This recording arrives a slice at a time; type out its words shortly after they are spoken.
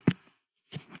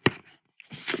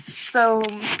So,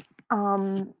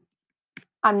 um,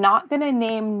 I'm not gonna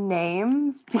name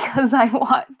names because I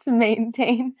want to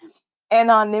maintain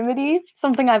anonymity,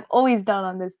 something I've always done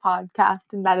on this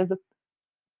podcast, and that is a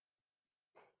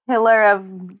pillar of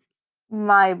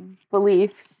my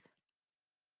beliefs.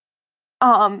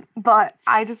 But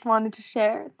I just wanted to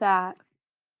share that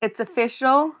it's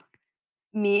official.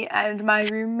 Me and my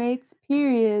roommate's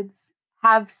periods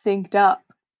have synced up.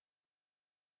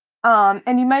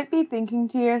 And you might be thinking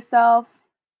to yourself,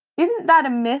 isn't that a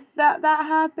myth that that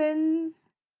happens?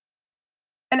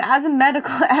 And as a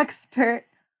medical expert,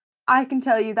 I can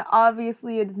tell you that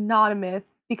obviously it is not a myth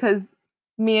because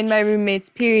me and my roommate's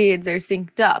periods are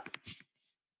synced up.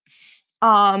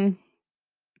 Um,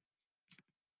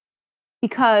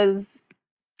 because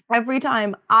every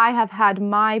time I have had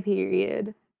my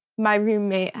period, my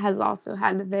roommate has also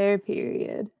had their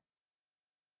period.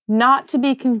 Not to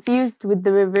be confused with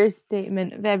the reverse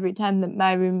statement of every time that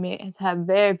my roommate has had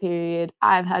their period,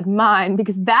 I've had mine,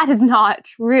 because that is not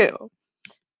true.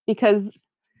 Because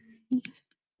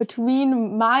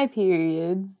between my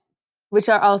periods, which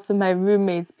are also my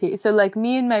roommate's period, so like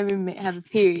me and my roommate have a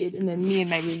period, and then me and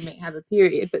my roommate have a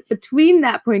period. But between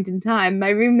that point in time, my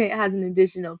roommate has an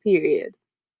additional period.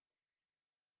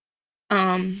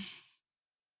 Um,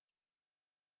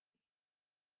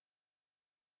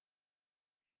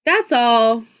 that's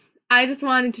all. I just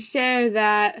wanted to share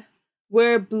that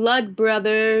we're blood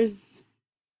brothers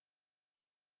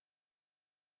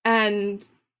and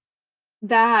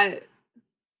that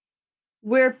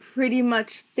we're pretty much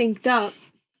synced up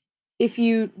if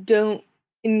you don't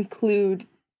include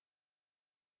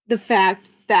the fact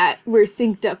that we're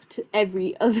synced up to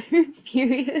every other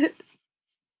period.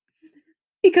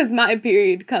 Because my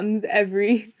period comes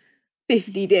every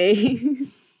 50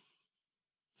 days.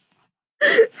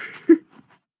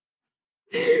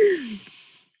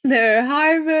 There are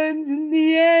hormones in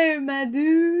the air, my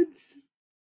dudes.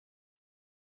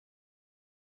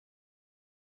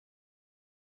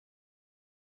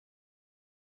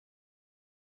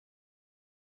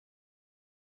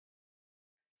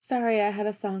 Sorry, I had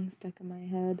a song stuck in my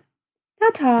head.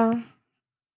 Ta ta.